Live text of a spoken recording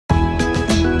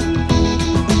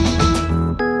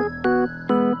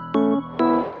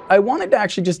I wanted to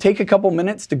actually just take a couple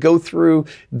minutes to go through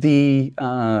the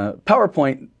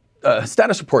PowerPoint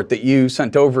status report that you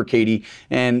sent over, Katie.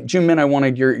 And Jim Min, I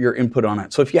wanted your input on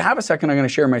it. So if you have a second, I'm going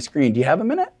to share my screen. Do you have a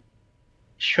minute?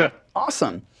 Sure.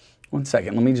 Awesome. One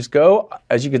second. Let me just go.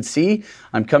 As you can see,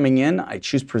 I'm coming in. I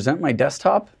choose Present My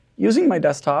Desktop. Using my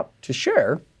desktop to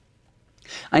share,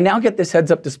 I now get this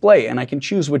heads-up display, and I can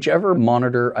choose whichever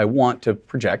monitor I want to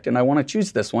project, and I want to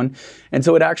choose this one. And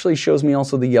so it actually shows me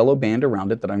also the yellow band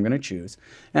around it that I'm going to choose.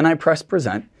 And I press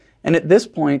Present, and at this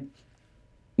point,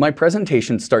 my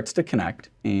presentation starts to connect,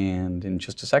 and in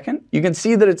just a second, you can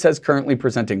see that it says currently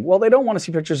presenting. Well, they don't want to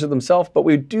see pictures of themselves, but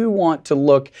we do want to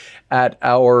look at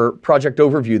our project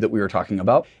overview that we were talking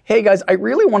about. Hey guys, I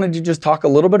really wanted to just talk a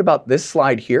little bit about this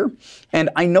slide here. And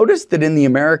I noticed that in the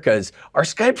Americas, our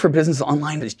Skype for Business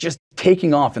Online is just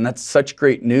taking off, and that's such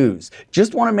great news.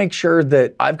 Just want to make sure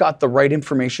that I've got the right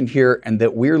information here and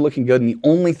that we're looking good, and the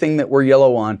only thing that we're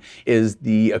yellow on is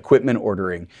the equipment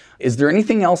ordering. Is there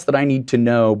anything else that I need to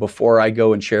know before I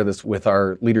go and share this with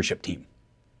our leadership team?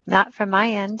 Not from my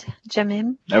end,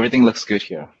 Jim. Everything looks good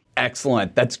here.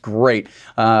 Excellent. That's great.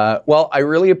 Well, I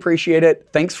really appreciate it.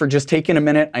 Thanks for just taking a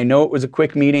minute. I know it was a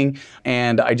quick meeting,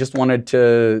 and I just wanted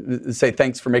to say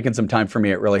thanks for making some time for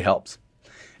me. It really helps.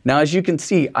 Now, as you can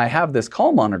see, I have this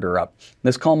call monitor up.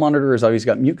 This call monitor has always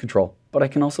got mute control, but I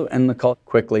can also end the call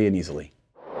quickly and easily.